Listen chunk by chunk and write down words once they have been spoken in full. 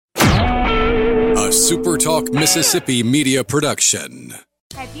a Super Talk Mississippi media production.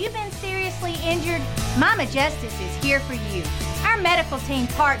 Have you been seriously injured? Mama Justice is here for you. Our medical team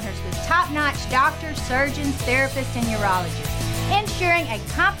partners with top-notch doctors, surgeons, therapists, and urologists, ensuring a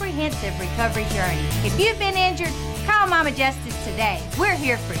comprehensive recovery journey. If you've been injured, call Mama Justice today. We're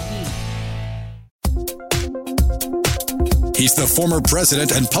here for you. He's the former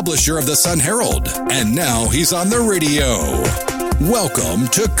president and publisher of the Sun Herald, and now he's on the radio. Welcome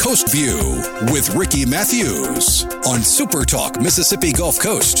to Coast View with Ricky Matthews on Super Talk Mississippi Gulf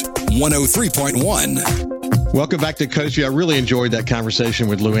Coast 103.1. Welcome back to Coast View. I really enjoyed that conversation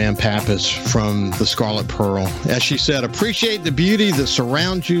with Luann Pappas from the Scarlet Pearl. As she said, appreciate the beauty that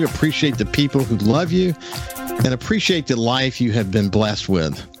surrounds you, appreciate the people who love you, and appreciate the life you have been blessed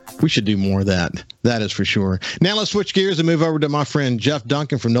with. We should do more of that. That is for sure. Now let's switch gears and move over to my friend Jeff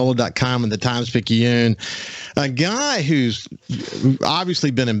Duncan from NOLA.com and the Times-Picayune, a guy who's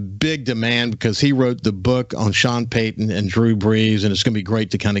obviously been in big demand because he wrote the book on Sean Payton and Drew Brees, and it's going to be great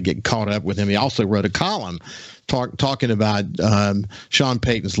to kind of get caught up with him. He also wrote a column talking about Sean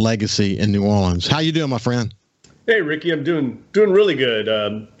Payton's legacy in New Orleans. How you doing, my friend? Hey, Ricky, I'm doing really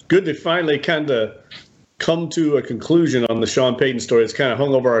good. Good to finally kind of come to a conclusion on the Sean Payton story. It's kind of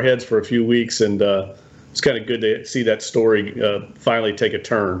hung over our heads for a few weeks, and it's kind of good to see that story finally take a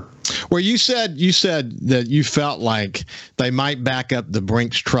turn. Well, you said that you felt like they might back up the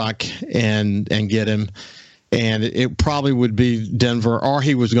Brinks truck and get him, and it probably would be Denver, or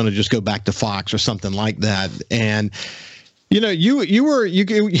he was going to just go back to Fox or something like that. And you know,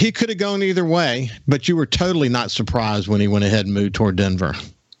 he could have gone either way, but you were totally not surprised when he went ahead and moved toward Denver.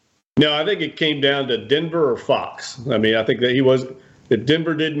 No, I think it came down to Denver or Fox. I mean, I think that if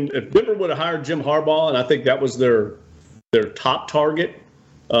Denver would have hired Jim Harbaugh, and I think that was their top target,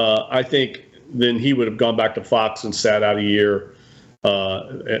 I think then he would have gone back to Fox and sat out a year.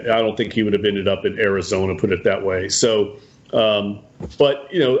 I don't think he would have ended up in Arizona, put it that way. So, but,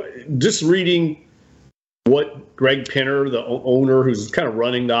 you know, just reading what Greg Penner, the owner who's kind of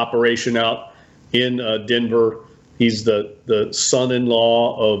running the operation out in Denver, he's the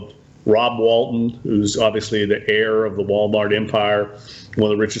son-in-law of Rob Walton, who's obviously the heir of the Walmart empire,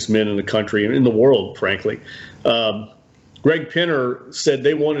 one of the richest men in the country and in the world, frankly. Greg Penner said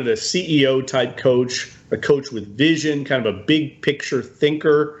they wanted a CEO-type coach, a coach with vision, kind of a big-picture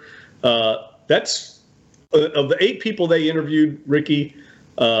thinker. That's of the 8 people they interviewed, Ricky,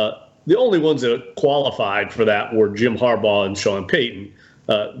 the only ones that qualified for that were Jim Harbaugh and Sean Payton.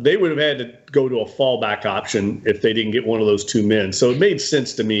 They would have had to go to a fallback option if they didn't get one of those 2 men. So it made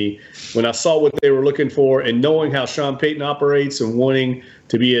sense to me when I saw what they were looking for and knowing how Sean Payton operates and wanting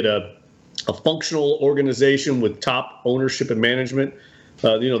to be at a functional organization with top ownership and management.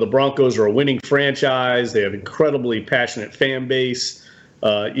 The Broncos are a winning franchise. They have incredibly passionate fan base.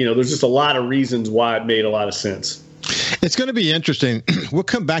 There's just a lot of reasons why it made a lot of sense. It's going to be interesting. We'll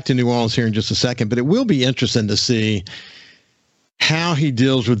come back to New Orleans here in just a second, but it will be interesting to see how he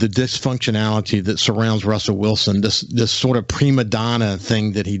deals with the dysfunctionality that surrounds Russell Wilson, this sort of prima donna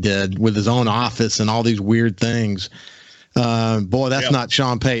thing that he did with his own office and all these weird things. That's not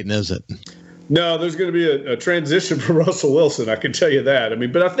Sean Payton, is it? No, there's going to be a transition for Russell Wilson. I can tell you that. I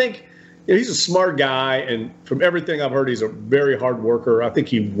mean, but I think he's a smart guy, and from everything I've heard, he's a very hard worker. I think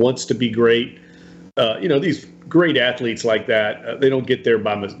he wants to be great. These great athletes like that, they don't get there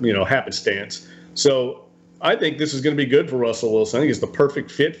by happenstance. So I think this is going to be good for Russell Wilson. I think it's the perfect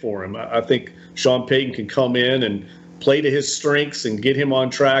fit for him. I think Sean Payton can come in and play to his strengths and get him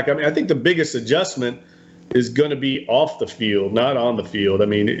on track. I mean, I think the biggest adjustment is going to be off the field, not on the field. I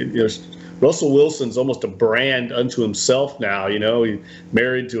mean, Russell Wilson's almost a brand unto himself now. He's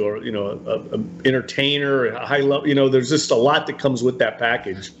married to a entertainer, a high level. There's just a lot that comes with that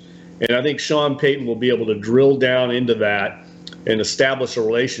package, and I think Sean Payton will be able to drill down into that and establish a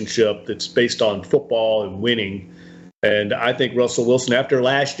relationship that's based on football and winning. And I think Russell Wilson, after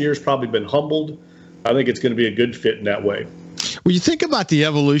last year, has probably been humbled. I think it's going to be a good fit in that way. Well, you think about the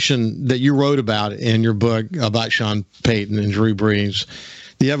evolution that you wrote about in your book about Sean Payton and Drew Brees,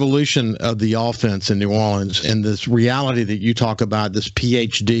 the evolution of the offense in New Orleans and this reality that you talk about, this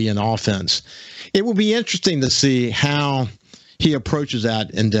PhD in offense. It will be interesting to see how he approaches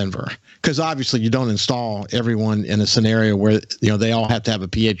that in Denver, because obviously you don't install everyone in a scenario where they all have to have a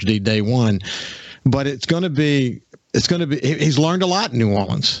PhD day one, but it's going to be he's learned a lot in New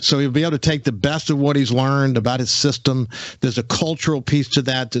Orleans, so he'll be able to take the best of what he's learned about his system. There's a cultural piece to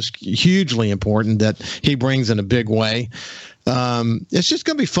that that's hugely important that he brings in a big way. It's just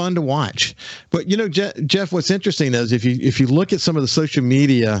going to be fun to watch. But Jeff, what's interesting is if you look at some of the social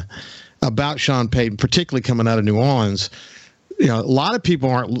media about Sean Payton, particularly coming out of New Orleans, a lot of people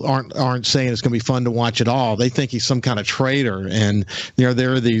aren't saying it's going to be fun to watch at all. They think he's some kind of traitor, and there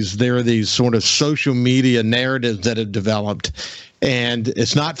are these sort of social media narratives that have developed, and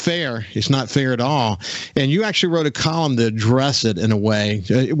it's not fair. It's not fair at all. And you actually wrote a column to address it in a way,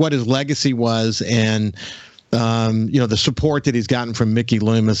 what his legacy was, and the support that he's gotten from Mickey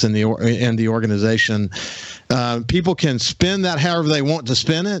Loomis and the organization. People can spin that however they want to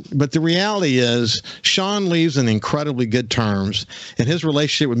spin it, but the reality is Sean leaves in incredibly good terms, and his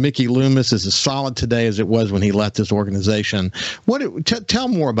relationship with Mickey Loomis is as solid today as it was when he left this organization. Tell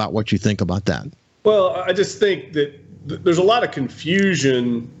more about what you think about that. Well, I just think that there's a lot of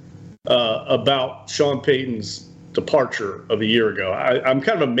confusion about Sean Payton's departure of a year ago. I'm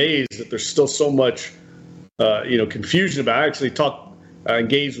kind of amazed that there's still so much confusion about it. I actually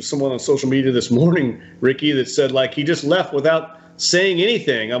engaged with someone on social media this morning, Ricky, that said, like, he just left without saying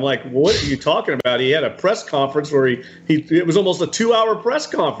anything. I'm like, what are you talking about? He had a press conference where it was almost a 2-hour press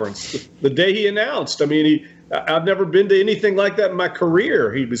conference the day he announced. I mean, I've never been to anything like that in my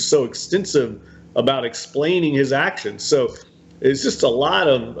career. He was so extensive about explaining his actions. So it's just a lot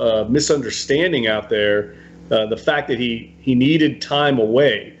of misunderstanding out there. The fact that he needed time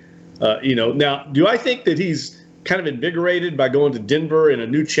away. Now, do I think that he's kind of invigorated by going to Denver in a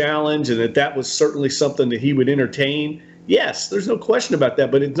new challenge, and that was certainly something that he would entertain? Yes, there's no question about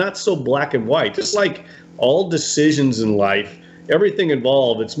that, but it's not so black and white. Just like all decisions in life, everything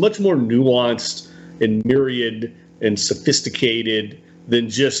involved, it's much more nuanced and myriad and sophisticated than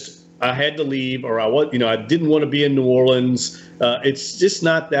just I had to leave, or I didn't want to be in New Orleans. It's just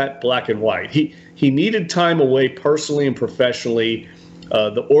not that black and white. He needed time away personally and professionally.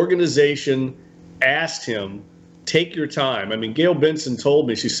 The organization asked him, take your time. I mean, Gail Benson told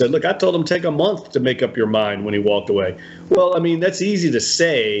me, she said, look, I told him take a month to make up your mind when he walked away. Well, I mean, that's easy to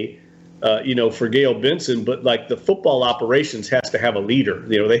say, for Gail Benson, but like the football operations has to have a leader.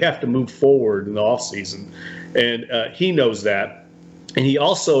 They have to move forward in the offseason. And he knows that. And he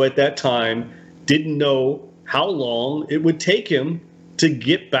also at that time didn't know how long it would take him to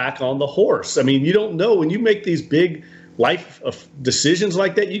get back on the horse. I mean, you don't know when you make these big life decisions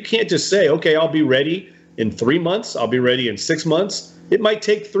like that. You can't just say, okay, I'll be ready in 3 months. I'll be ready in 6 months. It might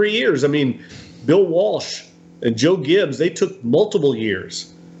take 3 years. I mean, Bill Walsh and Joe Gibbs, they took multiple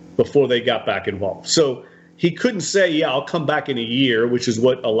years before they got back involved. So he couldn't say, yeah, I'll come back in a year, which is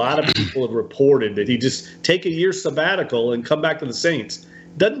what a lot of people have reported, that he just take a year sabbatical and come back to the Saints.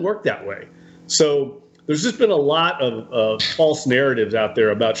 It doesn't work that way. So there's just been a lot of false narratives out there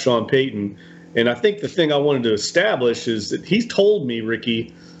about Sean Payton. And I think the thing I wanted to establish is that he's told me,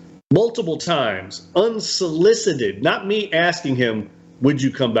 Ricky, multiple times, unsolicited, not me asking him, would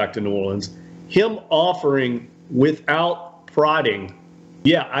you come back to New Orleans, him offering without prodding,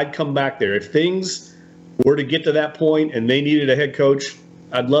 yeah, I'd come back there. If things were to get to that point and they needed a head coach,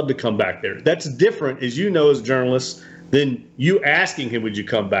 I'd love to come back there. That's different, as you know, as journalists, than you asking him, would you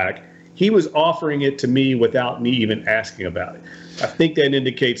come back? He was offering it to me without me even asking about it. I think that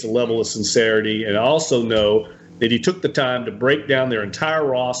indicates a level of sincerity. And I also know that he took the time to break down their entire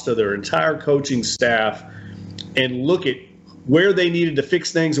roster, their entire coaching staff, and look at where they needed to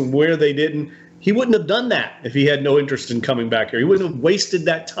fix things and where they didn't. He wouldn't have done that if he had no interest in coming back here. He wouldn't have wasted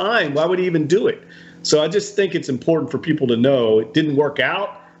that time. Why would he even do it? So I just think it's important for people to know it didn't work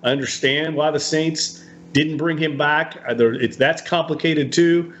out. I understand why the Saints didn't bring him back. That's complicated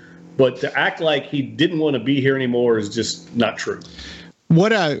too. But to act like he didn't want to be here anymore is just not true.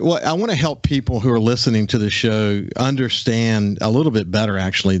 What I want to help people who are listening to the show understand a little bit better,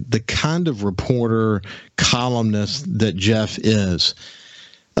 actually, the kind of reporter, columnist that Jeff is.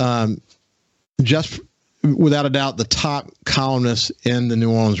 Jeff, without a doubt, the top columnist in the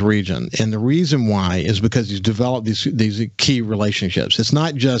New Orleans region. And the reason why is because he's developed these key relationships. It's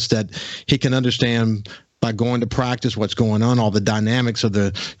not just that he can understand by going to practice what's going on, all the dynamics of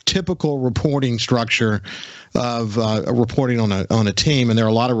the typical reporting structure of reporting on a team. And there are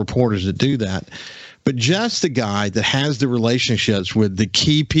a lot of reporters that do that. But just the guy that has the relationships with the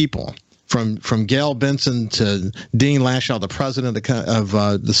key people, from Gail Benson to Dean Lashaw, the president of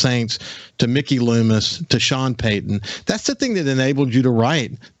the Saints, to Mickey Loomis, to Sean Payton. That's the thing that enabled you to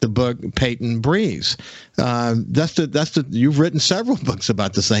write the book Payton Breeze. You've written several books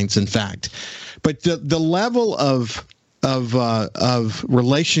about the Saints, in fact. But the level of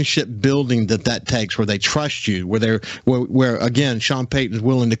relationship building that takes, where they trust you, where again Sean Payton is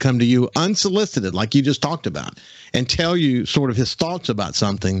willing to come to you unsolicited, like you just talked about, and tell you sort of his thoughts about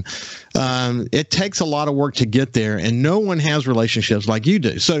something. It takes a lot of work to get there, and no one has relationships like you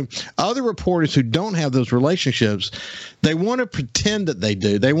do. So other reporters who don't have those relationships, they want to pretend that they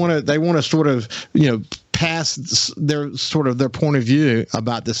do. They want to sort of cast their point of view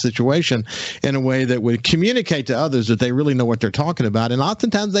about the situation in a way that would communicate to others that they really know what they're talking about. And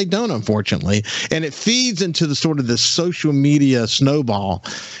oftentimes they don't, unfortunately. And it feeds into the sort of the social media snowball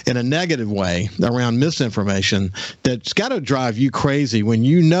in a negative way around misinformation that's got to drive you crazy when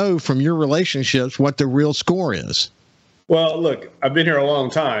you know from your relationships what the real score is. Well, look, I've been here a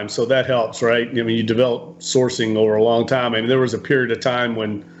long time, so that helps, right? I mean, you develop sourcing over a long time. I mean, there was a period of time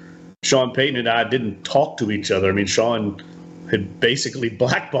when Sean Payton and I didn't talk to each other. I mean, Sean had basically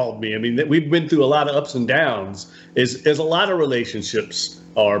blackballed me. I mean, we've been through a lot of ups and downs, as a lot of relationships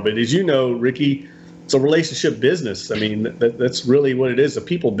are. But as you know, Ricky, it's a relationship business. I mean, that's really what it is, a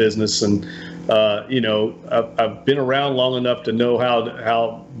people business. And, I've been around long enough to know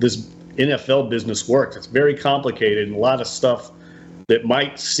how this NFL business works. It's very complicated, and a lot of stuff that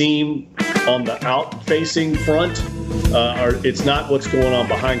might seem on the out-facing front, it's not what's going on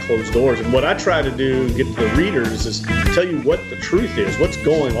behind closed doors. And what I try to do, get to the readers, is tell you what the truth is, what's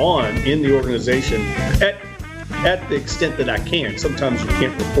going on in the organization at the extent that I can. Sometimes you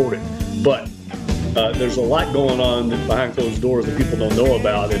can't report it, but there's a lot going on behind closed doors that people don't know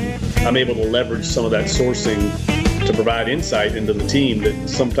about, and I'm able to leverage some of that sourcing to provide insight into the team that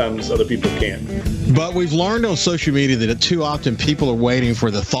sometimes other people can't. But we've learned on social media that too often people are waiting for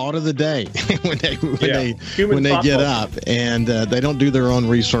the thought of the day when they get up, and they don't do their own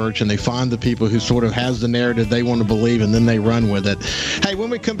research, and they find the people who sort of has the narrative they want to believe, and then they run with it. Hey, when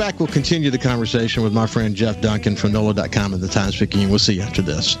we come back, we'll continue the conversation with my friend Jeff Duncan from NOLA.com and the Times-Picayune. We'll see you after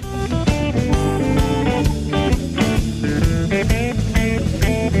this.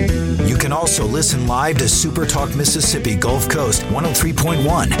 Also listen live to Super Talk Mississippi Gulf Coast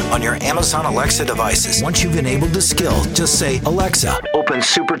 103.1 on your Amazon Alexa devices. Once you've enabled the skill, just say, Alexa, open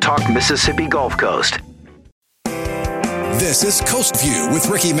Super Talk Mississippi Gulf Coast. This is Coast View with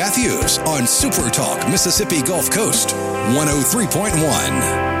Ricky Matthews on Super Talk Mississippi Gulf Coast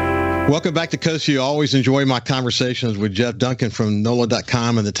 103.1. Welcome back to Coast View. I always enjoy my conversations with Jeff Duncan from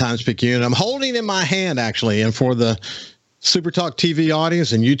NOLA.com and the Times-Picayune. I'm holding in my hand, actually, and for the Super Talk TV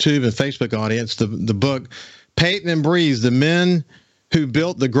audience and YouTube and Facebook audience, the book, Peyton and Breeze, The Men Who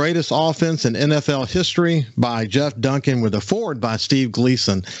Built the Greatest Offense in NFL History by Jeff Duncan, with a foreword by Steve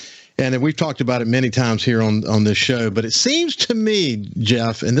Gleason. And we've talked about it many times here on this show, but it seems to me,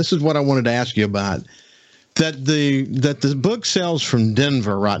 Jeff, and this is what I wanted to ask you about, that the book sales from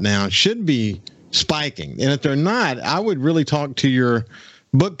Denver right now should be spiking. And if they're not, I would really talk to your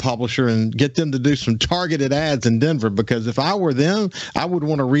book publisher and get them to do some targeted ads in Denver, because if I were them, I would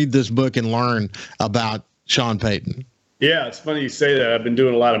want to read this book and learn about Sean Payton. Yeah, it's funny you say that. I've been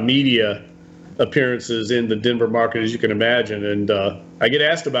doing a lot of media appearances in the Denver market, as you can imagine, and I get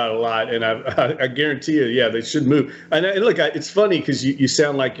asked about it a lot, and I guarantee you, yeah, they should move. And look, it's funny because you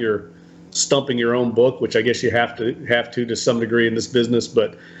sound like you're stumping your own book, which I guess you have to some degree in this business,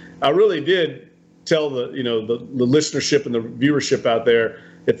 but I really did tell the listenership and the viewership out there,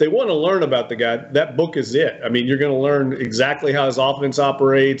 if they want to learn about the guy, that book is it. I mean, you're going to learn exactly how his offense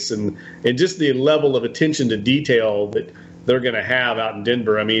operates and just the level of attention to detail that they're going to have out in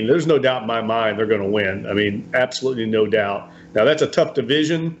Denver. I mean, there's no doubt in my mind they're going to win. I mean, absolutely no doubt. Now, that's a tough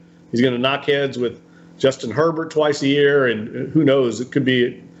division. He's going to knock heads with Justin Herbert twice a year, and who knows, it could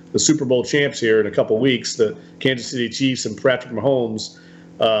be the Super Bowl champs here in a couple of weeks, the Kansas City Chiefs and Patrick Mahomes.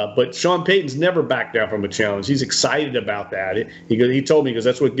 But Sean Payton's never backed down from a challenge. He's excited about that. He told me, because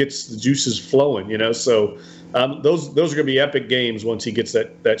that's what gets the juices flowing, So those are going to be epic games once he gets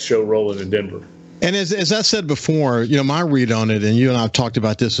that show rolling in Denver. And as I said before, my read on it, and you and I have talked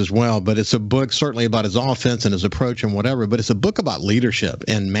about this as well, but it's a book certainly about his offense and his approach and whatever, but it's a book about leadership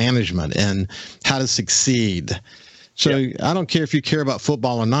and management and how to succeed. So yeah. I don't care if you care about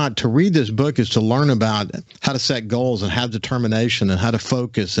football or not. To read this book is to learn about how to set goals and have determination and how to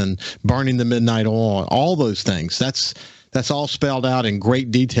focus and burning the midnight oil, all those things. That's all spelled out in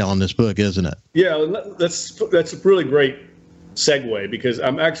great detail in this book, isn't it? Yeah, that's a really great segue, because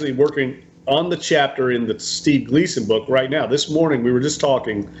I'm actually working on the chapter in the Steve Gleason book right now. This morning we were just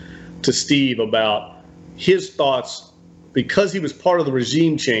talking to Steve about his thoughts, because he was part of the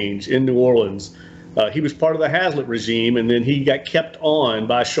regime change in New Orleans. He was part of the Haslett regime, and then he got kept on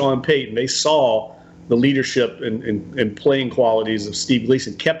by Sean Payton. They saw the leadership and playing qualities of Steve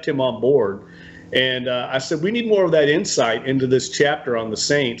Gleason, kept him on board. And I said, we need more of that insight into this chapter on the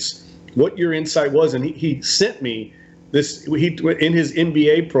Saints, what your insight was. And he sent me this. In his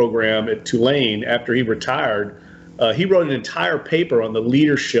MBA program at Tulane, after he retired, he wrote an entire paper on the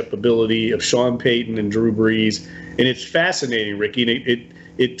leadership ability of Sean Payton and Drew Brees. And it's fascinating, Ricky. And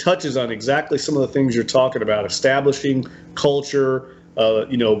it touches on exactly some of the things you're talking about: establishing culture,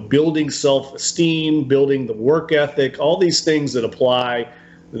 building self-esteem, building the work ethic, all these things that apply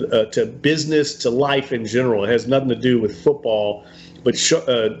to business, to life in general. It has nothing to do with football. But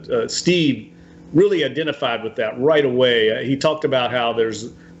Steve really identified with that right away. He talked about how there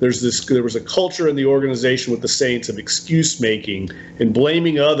was a culture in the organization with the Saints of excuse making and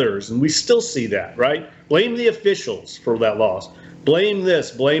blaming others, and we still see that, right? Blame the officials for that loss. Blame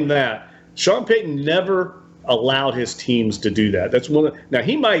this, blame that. Sean Payton never allowed his teams to do that. That's one. Now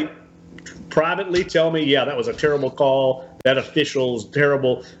he might privately tell me, yeah, that was a terrible call, that official's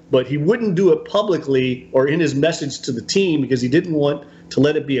terrible, but he wouldn't do it publicly or in his message to the team because he didn't want to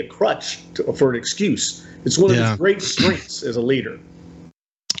let it be a crutch for an excuse. It's one of his great strengths as a leader.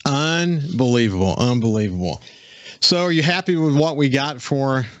 Unbelievable. So are you happy with what we got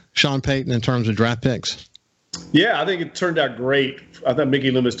for Sean Payton in terms of draft picks? Yeah, I think it turned out great. I thought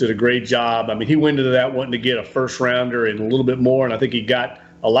Mickey Loomis did a great job. I mean, he went into that wanting to get a first rounder and a little bit more, and I think he got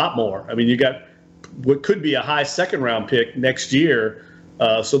a lot more. I mean, you got what could be a high second round pick next year.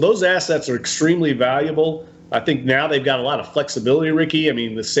 So those assets are extremely valuable. I think now they've got a lot of flexibility, Ricky. I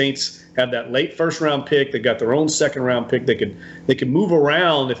mean, the Saints have that late first round pick. They got their own second round pick. They can move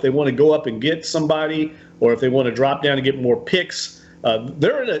around if they want to go up and get somebody, or if they want to drop down and get more picks.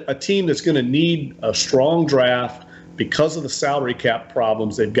 They're in a team that's going to need a strong draft because of the salary cap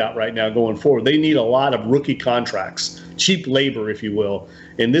problems they've got right now going forward. They need a lot of rookie contracts, cheap labor, if you will.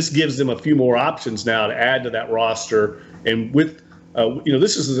 And this gives them a few more options now to add to that roster. And with,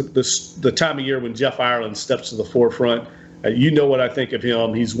 this is the time of year when Jeff Ireland steps to the forefront. You know what I think of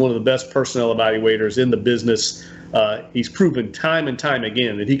him. He's one of the best personnel evaluators in the business. He's proven time and time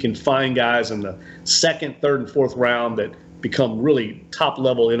again that he can find guys in the second, third, and fourth round that become really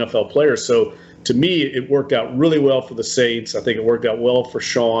top-level NFL players. So to me, it worked out really well for the Saints. I think it worked out well for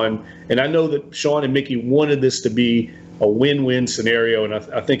Sean. And I know that Sean and Mickey wanted this to be a win-win scenario, and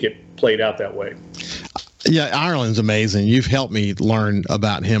I think it played out that way. Yeah, Ireland's amazing. You've helped me learn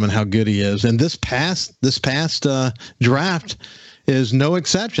about him and how good he is. And this past draft is no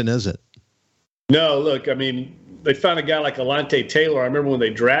exception, is it? No, look, I mean, they found a guy like Alante Taylor. I remember when they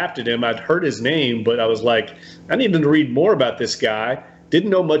drafted him, I'd heard his name, but I was like, I need to read more about this guy.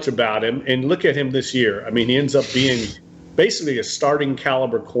 Didn't know much about him. And look at him this year. I mean, he ends up being basically a starting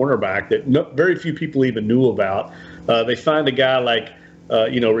caliber cornerback that very few people even knew about. They find a guy like,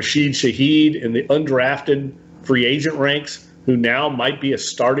 Rashid Shaheed in the undrafted free agent ranks, who now might be a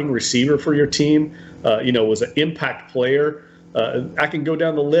starting receiver for your team, was an impact player. I can go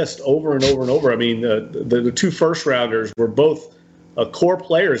down the list over and over and over. I mean, the two first rounders were both core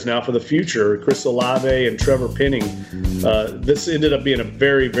players now for the future, Chris Olave and Trevor Penning. This ended up being a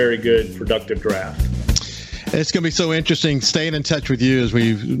very, very good, productive draft. It's going to be so interesting staying in touch with you as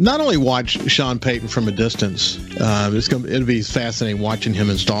we not only watch Sean Payton from a distance. It'll be fascinating watching him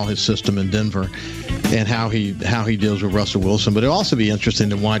install his system in Denver and how he deals with Russell Wilson. But it'll also be interesting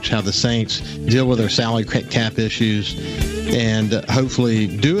to watch how the Saints deal with their salary cap issues and hopefully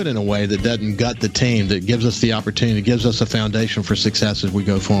do it in a way that doesn't gut the team, that gives us the opportunity, gives us a foundation for success as we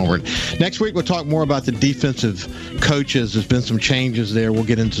go forward. Next week, we'll talk more about the defensive coaches. There's been some changes there. We'll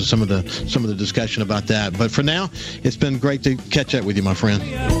get into some of the discussion about that. But for now, it's been great to catch up with you, my friend.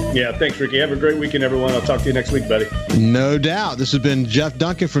 Yeah, thanks, Ricky. Have a great weekend, everyone. I'll talk to you next week, buddy. No doubt. This has been Jeff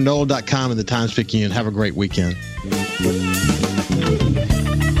Duncan from NOLA.com and the Times-Picayune. Have a great weekend.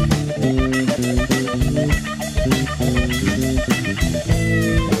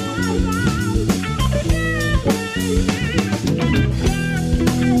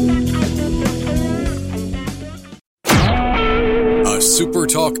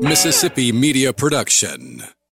 SuperTalk Mississippi Media Production.